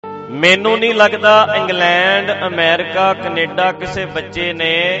ਮੈਨੂੰ ਨਹੀਂ ਲੱਗਦਾ ਇੰਗਲੈਂਡ, ਅਮਰੀਕਾ, ਕੈਨੇਡਾ ਕਿਸੇ ਬੱਚੇ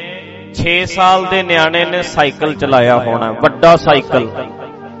ਨੇ 6 ਸਾਲ ਦੇ ਨਿਆਣੇ ਨੇ ਸਾਈਕਲ ਚਲਾਇਆ ਹੋਣਾ, ਵੱਡਾ ਸਾਈਕਲ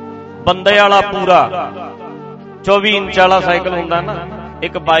ਬੰਦੇ ਵਾਲਾ ਪੂਰਾ 24 ਇੰਚ ਵਾਲਾ ਸਾਈਕਲ ਹੁੰਦਾ ਨਾ,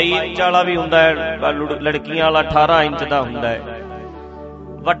 ਇੱਕ 22 ਇੰਚ ਵਾਲਾ ਵੀ ਹੁੰਦਾ ਹੈ, ਲੜਕੀਆਂ ਵਾਲਾ 18 ਇੰਚ ਦਾ ਹੁੰਦਾ ਹੈ।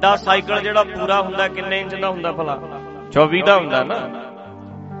 ਵੱਡਾ ਸਾਈਕਲ ਜਿਹੜਾ ਪੂਰਾ ਹੁੰਦਾ ਕਿੰਨੇ ਇੰਚ ਦਾ ਹੁੰਦਾ ਭਲਾ? 24 ਦਾ ਹੁੰਦਾ ਨਾ।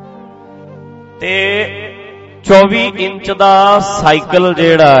 ਤੇ 24 ਇੰਚ ਦਾ ਸਾਈਕਲ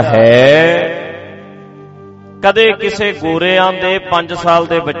ਜਿਹੜਾ ਹੈ ਕਦੇ ਕਿਸੇ ਗੋਰਿਆਂ ਦੇ 5 ਸਾਲ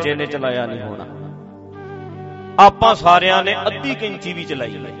ਦੇ ਬੱਚੇ ਨੇ ਚਲਾਇਆ ਨਹੀਂ ਹੋਣਾ। ਆਪਾਂ ਸਾਰਿਆਂ ਨੇ ਅੱਧੀ ਕੈਂਚੀ ਵੀ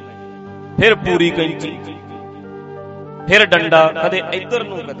ਚਲਾਈ, ਫਿਰ ਪੂਰੀ ਕੈਂਚੀ, ਫਿਰ ਡੰਡਾ, ਕਦੇ ਇੱਧਰ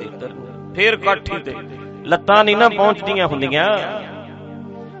ਨੂੰ ਕਦੇ ਇੱਧਰ ਨੂੰ, ਫਿਰ ਕਾਠੀ ਤੇ। ਲੱਤਾਂ ਨਹੀਂ ਨਾ ਪਹੁੰਚਦੀਆਂ ਹੁੰਦੀਆਂ।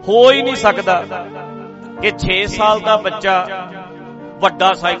 ਹੋ ਹੀ ਨਹੀਂ ਸਕਦਾ ਕਿ 6 ਸਾਲ ਦਾ ਬੱਚਾ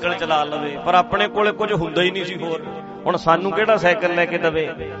ਵੱਡਾ ਸਾਈਕਲ ਚਲਾ ਲਵੇ, ਪਰ ਆਪਣੇ ਕੋਲੇ ਕੁਝ ਹੁੰਦਾ ਹੀ ਨਹੀਂ ਸੀ ਹੋਰ। ਹੁਣ ਸਾਨੂੰ ਕਿਹੜਾ ਸਾਈਕਲ ਲੈ ਕੇ ਦਵੇ?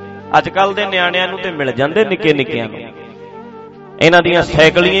 ਅੱਜ ਕੱਲ ਦੇ ਨਿਆਣਿਆਂ ਨੂੰ ਤੇ ਮਿਲ ਜਾਂਦੇ ਨਿੱਕੇ ਨਿੱਕਿਆਂ ਨੂੰ, ਇਹਨਾਂ ਦੀਆਂ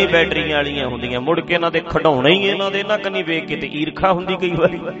ਸਾਈਕਲੀਆਂ ਹੀ ਬੈਟਰੀਆਂ ਵਾਲੀਆਂ ਹੁੰਦੀਆਂ, ਮੁੜ ਕੇ ਇਹਨਾਂ ਦੇ ਖਿਡੌਣੇ ਹੀ ਇਹਨਾਂ ਕੰਨੀ ਵੇਖ ਕੇ ਤੇ ਈਰਖਾ ਹੁੰਦੀ ਕਈ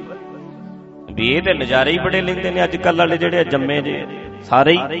ਵਾਰੀ ਵੀ ਇਹ ਤੇ ਨਜ਼ਾਰੇ ਹੀ ਬੜੇ ਲੈਂਦੇ ਨੇ ਅੱਜ ਕੱਲ ਵਾਲੇ ਜਿਹੜੇ ਜੰਮੇ ਜੇ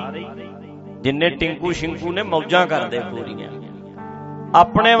ਸਾਰੇ ਹੀ, ਜਿੰਨੇ ਟਿੰਕੂ ਸ਼ਿੰਕੂ ਨੇ ਮੌਜਾਂ ਕਰਦੇ ਪੂਰੀਆਂ।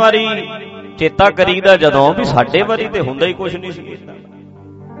 ਆਪਣੇ ਵਾਰੀ ਚੇਤਾ ਕਰੀਦਾ ਜਦੋਂ ਵੀ ਸਾਡੇ ਵਾਰੀ ਤੇ ਹੁੰਦਾ ਹੀ ਕੁਛ ਨਹੀਂ ਸੀ।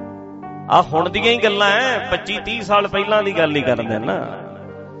 ਆ ਹੁਣ ਦੀਆਂ ਹੀ ਗੱਲਾਂ ਐ, 25-30 ਸਾਲ ਪਹਿਲਾਂ ਦੀ ਗੱਲ ਹੀ ਕਰਦੇ ਨਾ।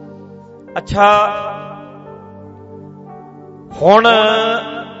 ਅੱਛਾ, ਹੁਣ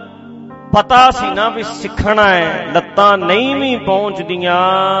ਪਤਾ ਸੀ ਨਾ ਵੀ ਸਿੱਖਣਾ ਹੈ, ਲੱਤਾਂ ਨਹੀਂ ਵੀ ਪਹੁੰਚਦੀਆਂ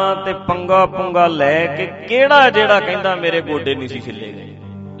ਤੇ ਪੰਗਾ ਪੁੰਗਾ ਲੈ ਕੇ ਕਿਹੜਾ ਜਿਹੜਾ ਕਹਿੰਦਾ ਮੇਰੇ ਗੋਡੇ ਨਹੀਂ ਸੀ ਛਿੱਲੇ ਗਏ?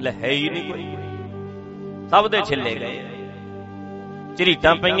 ਲੈ ਹੈ ਹੀ ਨਹੀਂ ਕੋਈ, ਸਭ ਦੇ ਛਿੱਲੇ ਗਏ।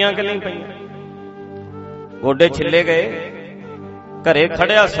 ਝਰੀਟਾਂ ਪਈਆਂ ਕਿ ਨਹੀਂ ਪਈਆਂ? ਗੋਡੇ ਛਿੱਲੇ ਗਏ। ਘਰੇ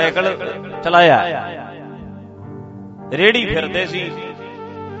ਖੜਿਆ ਸਾਈਕਲ ਚਲਾਇਆ, ਰੇੜੀ ਫਿਰਦੇ ਸੀ,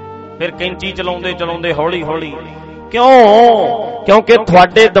 ਫਿਰ ਕੈਂਚੀ ਚਲਾਉਂਦੇ ਚਲਾਉਂਦੇ ਹੌਲੀ ਹੌਲੀ। ਕਿਉਂ? ਕਿਉਂਕਿ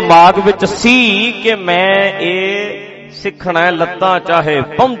ਤੁਹਾਡੇ ਦਿਮਾਗ ਵਿੱਚ ਸੀ ਕਿ ਮੈਂ ਇਹ ਸਿੱਖਣਾ, ਲੱਤਾਂ ਚਾਹੇ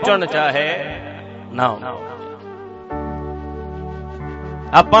ਪਹੁੰਚਣ ਚਾਹੇ ਨਾ।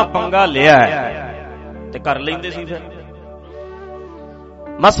 ਆਪਾਂ ਪੰਗਾ ਲਿਆ ਤੇ ਕਰ ਲੈਂਦੇ ਸੀ। ਫਿਰ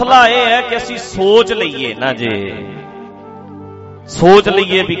ਮਸਲਾ ਇਹ ਹੈ ਕਿ ਅਸੀਂ ਸੋਚ ਲਈਏ ਨਾ, ਜੇ ਸੋਚ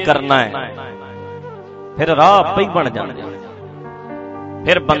ਲਈਏ ਵੀ ਕਰਨਾ ਹੈ, ਫਿਰ ਰਾਹ ਆਪੇ ਹੀ ਬਣ ਜਾਂਦਾ,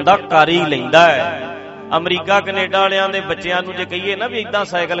 ਫਿਰ ਬੰਦਾ ਕਰ ਹੀ ਲੈਂਦਾ ਹੈ। ਅਮਰੀਕਾ ਕੈਨੇਡਾ ਵਾਲਿਆਂ ਦੇ ਬੱਚਿਆਂ ਨੂੰ ਜੇ ਕਹੀਏ ਨਾ ਵੀ ਏਦਾਂ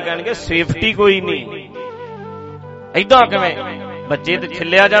ਸਾਈਕਲ, ਕਹਿਣਗੇ ਸੇਫਟੀ ਕੋਈ ਨਹੀਂ। ਏਦਾਂ ਕਿਵੇਂ? ਬੱਚੇ ਤੇ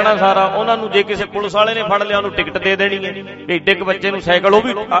ਛਿੱਲਿਆ ਜਾਣਾ ਸਾਰਾ। ਉਹਨਾਂ ਨੂੰ ਜੇ ਕਿਸੇ ਪੁਲਿਸ ਵਾਲੇ ਨੇ ਫੜ ਲਿਆ ਉਹਨੂੰ ਟਿਕਟ ਦੇ ਦੇਣੀ ਹੈ। ਏਡੇ ਕੁ ਬੱਚੇ ਨੂੰ ਸਾਈਕਲ, ਉਹ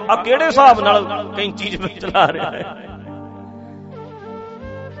ਵੀ ਆ ਕਿਹੜੇ ਹਿਸਾਬ ਨਾਲ ਕੈਂਚੀ ਚ ਚਲਾ ਰਿਹਾ ਹੈ?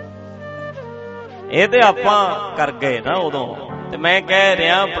 ਇਹ ਤੇ ਆਪਾਂ ਕਰ ਗਏ ਨਾ ਉਦੋਂ। ਤੇ ਮੈਂ ਕਹਿ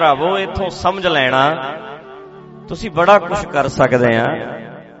ਰਿਹਾ ਭਰਾਵੋ, ਇੱਥੋਂ ਸਮਝ ਲੈਣਾ ਤੁਸੀਂ ਬੜਾ ਕੁਛ ਕਰ ਸਕਦੇ ਆ,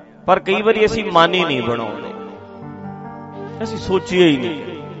 ਪਰ ਕਈ ਵਾਰੀ ਅਸੀਂ ਮਨ ਹੀ ਨਹੀਂ ਬਣਾਉਂਦੇ, ਅਸੀਂ ਸੋਚੀਏ ਹੀ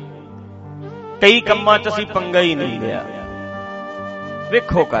ਨਹੀਂ। ਕਈ ਕੰਮਾਂ 'ਚ ਅਸੀਂ ਪੰਗਾ ਹੀ ਨਹੀਂ ਲਿਆ।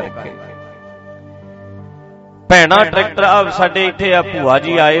 ਵੇਖੋ ਕਰਕੇ ਭੈਣਾ ਟਰੈਕਟਰ, ਆ ਸਾਡੇ ਇੱਥੇ ਆ ਭੂਆ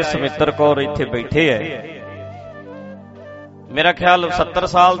ਜੀ ਆਏ, ਸਮਿੱਤਰ ਕੌਰ ਇੱਥੇ ਬੈਠੇ ਐ, ਮੇਰਾ ਖਿਆਲ 70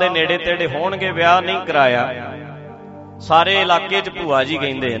 ਸਾਲ ਦੇ ਨੇੜੇ ਤੇੜੇ ਹੋਣਗੇ, ਵਿਆਹ ਨਹੀਂ ਕਰਾਇਆ। ਸਾਰੇ ਇਲਾਕੇ 'ਚ ਭੂਆ ਜੀ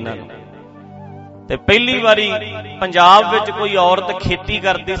ਕਹਿੰਦੇ ਇਹਨਾਂ ਨੂੰ। ਤੇ ਪਹਿਲੀ ਵਾਰੀ ਪੰਜਾਬ ਵਿੱਚ ਕੋਈ ਔਰਤ ਖੇਤੀ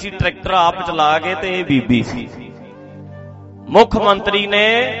ਕਰਦੀ ਸੀ, ਟਰੈਕਟਰ ਆਪ ਚਲਾ ਕੇ, ਤੇ ਇਹ ਬੀਬੀ ਸੀ। ਮੁੱਖ ਮੰਤਰੀ ਨੇ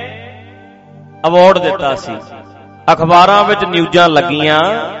ਅਵਾਰਡ ਦਿੱਤਾ ਸੀ, ਅਖਬਾਰਾਂ ਵਿੱਚ ਨਿਊਜ਼ਾਂ ਲੱਗੀਆਂ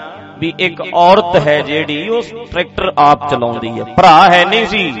ਵੀ ਇੱਕ ਔਰਤ ਹੈ ਜਿਹੜੀ ਉਹ ਟਰੈਕਟਰ ਆਪ ਚਲਾਉਂਦੀ ਹੈ। ਭਰਾ ਹੈ ਨਹੀਂ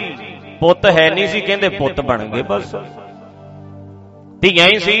ਸੀ, ਪੁੱਤ ਹੈ ਨਹੀਂ ਸੀ, ਕਹਿੰਦੇ ਪੁੱਤ ਬਣ ਗਏ ਬਸ। ਧੀਆਂ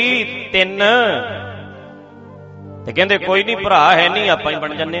ਹੀ ਸੀ 3, ਤੇ ਕਹਿੰਦੇ ਕੋਈ ਨਹੀਂ, ਭਰਾ ਹੈ ਨਹੀਂ, ਆਪਾਂ ਹੀ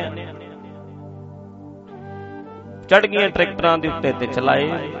ਬਣ ਜੰਨੇ ਆ। ਚੜ ਗਈਆਂ ਟਰੈਕਟਰਾਂ ਦੇ ਉੱਤੇ ਤੇ ਚਲਾਏ,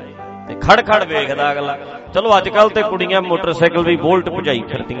 ਤੇ ਖੜ ਖੜ ਵੇਖਦਾ ਅਗਲਾ। ਚਲੋ ਅੱਜ ਕੱਲ ਤੇ ਕੁੜੀਆਂ ਮੋਟਰਸਾਈਕਲ ਵੀ ਬੋਲਟ ਭਜਾਈ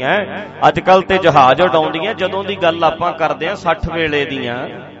ਫਿਰਦੀਆਂ, ਅੱਜ ਕੱਲ ਤੇ ਜਹਾਜ਼ ਉਡਾਉਂਦੀਆਂ। ਜਦੋਂ ਦੀ ਗੱਲ ਆਪਾਂ ਕਰਦੇ ਆ 60 ਵੇਲੇ ਦੀਆਂ,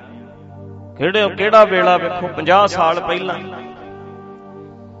 ਕਿਹੜਾ ਵੇਲਾ ਵੇਖੋ, 50 ਸਾਲ ਪਹਿਲਾਂ।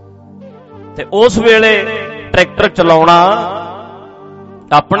 ਤੇ ਉਸ ਵੇਲੇ ਟਰੈਕਟਰ ਚਲਾਉਣਾ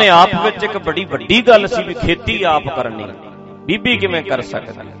ਆਪਣੇ ਆਪ ਵਿੱਚ ਇੱਕ ਬੜੀ ਵੱਡੀ ਗੱਲ ਸੀ ਵੀ ਖੇਤੀ ਆਪ ਕਰਨੀ ਬੀਬੀ ਕਿਵੇਂ ਕਰ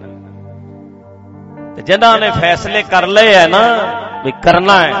ਸਕਦੀ। ਤੇ ਜਿਨ੍ਹਾਂ ਨੇ ਫੈਸਲੇ ਕਰ ਲਏ ਹੈ ਨਾ ਵੀ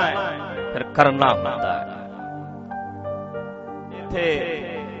ਕਰਨਾ ਹੈ, ਫਿਰ ਕਰਨਾ ਹੁੰਦਾ ਹੈ। ਇੱਥੇ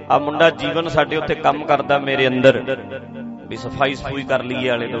ਆ ਮੁੰਡਾ ਜੀਵਨ ਸਾਡੇ ਉੱਥੇ ਕੰਮ ਕਰਦਾ ਮੇਰੇ ਅੰਦਰ, ਵੀ ਸਫਾਈ ਸਫੂਈ ਕਰ ਲਈਏ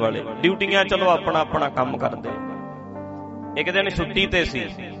ਆਲੇ ਦੁਆਲੇ, ਡਿਊਟੀਆਂ ਚਲੋ ਆਪਣਾ ਆਪਣਾ ਕੰਮ ਕਰਦੇ। ਇੱਕ ਦਿਨ ਛੁੱਟੀ ਤੇ ਸੀ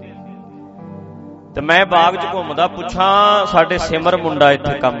ਤੇ ਮੈਂ ਬਾਗ 'ਚ ਘੁੰਮਦਾ, ਪੁੱਛਾਂ ਸਾਡੇ ਸਿਮਰ ਮੁੰਡਾ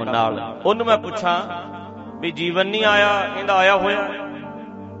ਇੱਥੇ ਕੰਮ ਨਾਲ, ਉਹਨੂੰ ਮੈਂ ਪੁੱਛਾਂ ਵੀ ਜੀਵਨ ਨਹੀਂ ਆਇਆ? ਕਹਿੰਦਾ ਆਇਆ ਹੋਇਆ।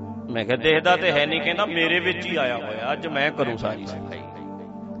 ਮੈਂ ਕਿਹਾ ਦੇਖਦਾ ਤੇ ਹੈ ਨਹੀਂ। ਕਹਿੰਦਾ ਮੇਰੇ ਵਿੱਚ ਹੀ ਆਇਆ ਹੋਇਆ, ਅੱਜ ਮੈਂ ਕਰੂੰ ਸਾਰੀ ਸਫਾਈ।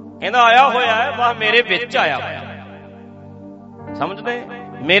 ਕਹਿੰਦਾ ਆਇਆ ਹੋਇਆ ਹੈ, ਵਾਹ ਮੇਰੇ ਵਿੱਚ ਆਇਆ ਹੋਇਆ। ਸਮਝਦੇ?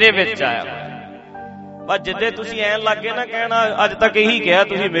 ਮੇਰੇ ਵਿੱਚ ਆਇਆ ਹੋਇਆ। ਬਸ ਜਿੱਦੇ ਤੁਸੀਂ ਐਨ ਲੱਗੇ ਨਾ ਕਹਿਣਾ, ਅੱਜ ਤੱਕ ਇਹੀ ਕਿਹਾ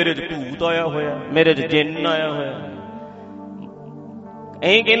ਤੁਸੀਂ, ਮੇਰੇ 'ਚ ਭੂਤ ਆਇਆ ਹੋਇਆ, ਮੇਰੇ 'ਚ ਜਿੰਨ ਆਇਆ ਹੋਇਆ।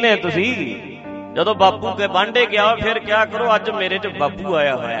 ਇਹੀ ਕਹਿੰਦੇ ਤੁਸੀਂ। ਜਦੋਂ ਬਾਪੂ ਕੇ ਬਾਂਡੇ ਗਿਆ ਫਿਰ ਕਿਆ ਕਰੋ, ਅੱਜ ਮੇਰੇ 'ਚ ਬਾਪੂ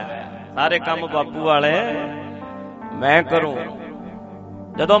ਆਇਆ ਹੋਇਆ, ਸਾਰੇ ਕੰਮ ਬਾਪੂ ਵਾਲੇ ਮੈਂ ਕਰੂੰ।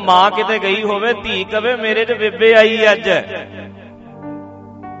 ਜਦੋਂ ਮਾਂ ਕਿਤੇ ਗਈ ਹੋਵੇ, ਧੀ ਕਵੇ ਮੇਰੇ 'ਚ ਬੇਬੇ ਆਈ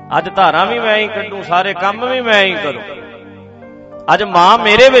ਅੱਜ ਧਾਰਾਂ ਵੀ ਮੈਂ ਹੀ ਕੱਢੂ, ਸਾਰੇ ਕੰਮ ਵੀ ਮੈਂ ਹੀ ਕਰੂੰ। ਅੱਜ ਮਾਂ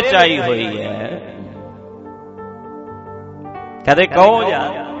ਮੇਰੇ ਵਿੱਚ ਆਈ ਹੋਈ ਹੈ। ਕਦੇ ਕਹੋ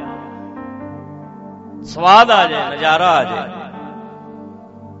ਯਾਰ, ਸਵਾਦ ਆ ਜਾਏ, ਨਜ਼ਾਰਾ ਆ ਜਾਏ।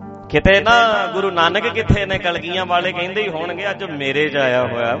 ਕਿਤੇ ਨਾ ਗੁਰੂ ਨਾਨਕ ਕਿੱਥੇ ਨੇ, ਕਲਗੀਆਂ ਵਾਲੇ ਕਹਿੰਦੇ ਹੀ ਹੋਣਗੇ ਅੱਜ ਮੇਰੇ 'ਚ ਆਇਆ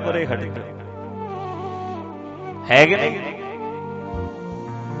ਹੋਇਆ ਬਰੇ ਹਟ ਕੇ। ਹੈਗੇ ਨਹੀਂ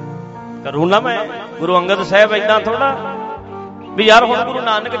ਕਰੂ ਨਾ ਮੈਂ। ਗੁਰੂ ਅੰਗਦ ਸਾਹਿਬ ਏਦਾਂ ਥੋੜਾ ਵੀ ਯਾਰ ਹੁਣ ਗੁਰੂ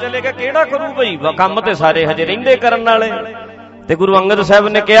ਨਾਨਕ ਚਲੇਗਾ ਕਿਹੜਾ ਕਰੂ ਬਈ, ਕੰਮ ਤੇ ਸਾਰੇ ਹਜੇ ਰਹਿੰਦੇ ਕਰਨ ਵਾਲੇ। ਤੇ ਗੁਰੂ ਅੰਗਦ ਸਾਹਿਬ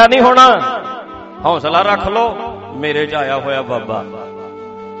ਨੇ ਕਿਹਾ ਨਹੀਂ ਹੋਣਾ, ਹੌਸਲਾ ਰੱਖ ਲਓ, ਮੇਰੇ 'ਚ ਆਇਆ ਹੋਇਆ ਬਾਬਾ।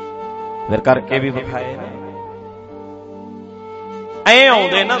 ਫਿਰ ਕਰਕੇ ਵੀ ਵਿਖਾਏ। ਐ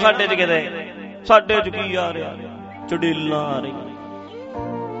ਆਉਂਦੇ ਨਾ ਸਾਡੇ 'ਚ ਕਿਤੇ, ਸਾਡੇ 'ਚ ਕੀ ਆ ਰਿਹਾ, ਚੁੜੇਲਾਂ ਆ ਰਹੀ,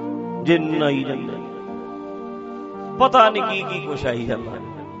 ਜਿੰਨ ਆਈ ਜਾਂਦਾ, ਪਤਾ ਨਹੀਂ ਕੀ ਕੀ ਕੁਛ ਆਈ ਜਾਂਦਾ।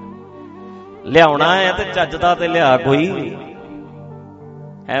 ਲਿਆਉਣਾ ਹੈ ਤੇ ਚੱਜ ਦਾ ਤੇ ਲਿਆ ਕੋਈ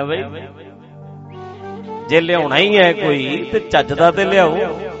ਹੈ ਬਈ। ਜੇ ਲਿਆਉਣਾ ਹੀ ਹੈ ਕੋਈ ਤੇ ਚੱਜ ਦਾ ਤੇ ਲਿਆਓ।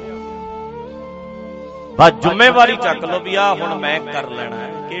 ਬਸ ਜ਼ਿੰਮੇਵਾਰੀ ਚੱਕ ਲਓ ਵੀ ਆਹ ਹੁਣ ਮੈਂ ਕਰ ਲੈਣਾ ਹੈ।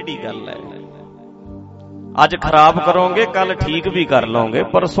 ਕਿਹੜੀ ਗੱਲ ਹੈ? ਅੱਜ ਖਰਾਬ ਕਰੋਗੇ, ਕੱਲ ਠੀਕ ਵੀ ਕਰ ਲਓਗੇ,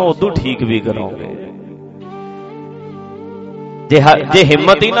 ਪਰਸੋਂ ਉਦੋਂ ਠੀਕ ਵੀ ਕਰੋਗੇ। ਜੇ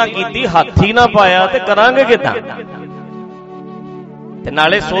ਹਿੰਮਤ ਹੀ ਨਾ ਕੀਤੀ, ਹੱਥ ਹੀ ਨਾ ਪਾਇਆ ਤੇ ਕਰਾਂਗੇ ਕਿੱਦਾਂ? ਤੇ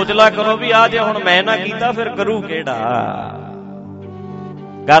ਨਾਲੇ ਸੋਚ ਲਾ ਕਰੋ ਵੀ ਆ ਜੇ ਹੁਣ ਮੈਂ ਨਾ ਕੀਤਾ ਫਿਰ ਕਰੂ ਕਿਹੜਾ।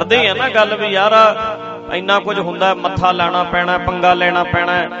 ਕਰਦੇ ਹੀ ਆ ਨਾ ਗੱਲ ਵੀ ਯਾਰ ਇੰਨਾ ਕੁਝ ਹੁੰਦਾ, ਮੱਥਾ ਲਾਣਾ ਪੈਣਾ, ਪੰਗਾ ਲੈਣਾ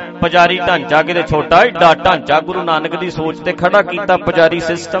ਪੈਣਾ। ਪੁਜਾਰੀ ਢਾਂਚਾ ਕਿਤੇ ਛੋਟਾ, ਏਡਾ ਢਾਂਚਾ ਗੁਰੂ ਨਾਨਕ ਦੀ ਸੋਚ ਤੇ ਖੜਾ ਕੀਤਾ ਪੁਜਾਰੀ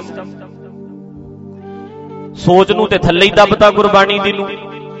ਸਿਸਟਮ। ਸੋਚ ਨੂੰ ਤੇ ਥੱਲੇ ਹੀ ਦੱਬਤਾ ਗੁਰਬਾਣੀ ਦੀ ਨੂੰ।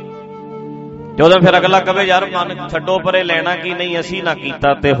 ਜਦੋਂ ਫਿਰ ਅਗਲਾ ਕਵੇ ਯਾਰ ਮਨ ਛੱਡੋ ਪਰੇ, ਲੈਣਾ ਕੀ ਨਹੀਂ, ਅਸੀਂ ਨਾ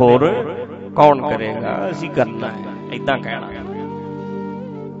ਕੀਤਾ ਤੇ ਹੋਰ ਕੌਣ ਕਰੇਗਾ, ਅਸੀਂ ਕਰਨਾ ਹੈ, ਏਦਾਂ ਕਹਿਣਾ।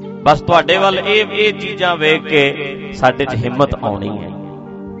 ਬਸ ਤੁਹਾਡੇ ਵੱਲ ਇਹ ਚੀਜ਼ਾਂ ਵੇਖ ਕੇ ਸਾਡੇ 'ਚ ਹਿੰਮਤ ਆਉਣੀ ਹੈ।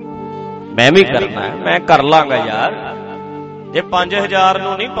 ਮੈਂ ਵੀ ਕਰਨਾ ਹੈ, ਮੈਂ ਕਰ ਲਾਂਗਾ ਯਾਰ। ਜੇ 5000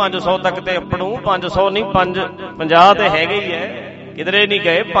 ਨੂੰ ਨਹੀਂ 500 ਤੱਕ ਤੇ ਆਪਣੂ, 500 ਨਹੀਂ 50 ਤੇ ਹੈਗੇ ਹੀ ਹੈ, ਕਿਧਰੇ ਨਹੀਂ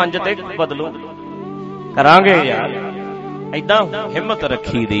ਗਏ, 5 ਤੇ ਬਦਲੂ, ਕਰਾਂਗੇ ਯਾਰ। ਏਦਾਂ ਹਿੰਮਤ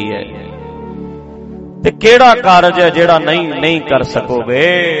ਰੱਖੀ ਦੀ ਹੈ। ਤੇ ਕਿਹੜਾ ਕਾਰਜ ਹੈ ਜਿਹੜਾ ਨਹੀਂ ਕਰ ਸਕੋਗੇ?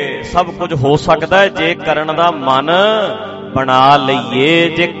 ਸਭ ਕੁਝ ਹੋ ਸਕਦਾ ਹੈ ਜੇ ਕਰਨ ਦਾ ਮਨ ਬਣਾ ਲਈਏ,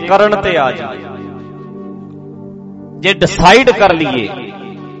 ਜੇ ਕਰਨ ਤੇ ਆ ਜਾਏ, ਜੇ ਡਿਸਾਈਡ ਕਰ ਲਈਏ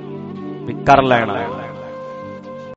ਵੀ ਕਰ ਲੈਣਾ।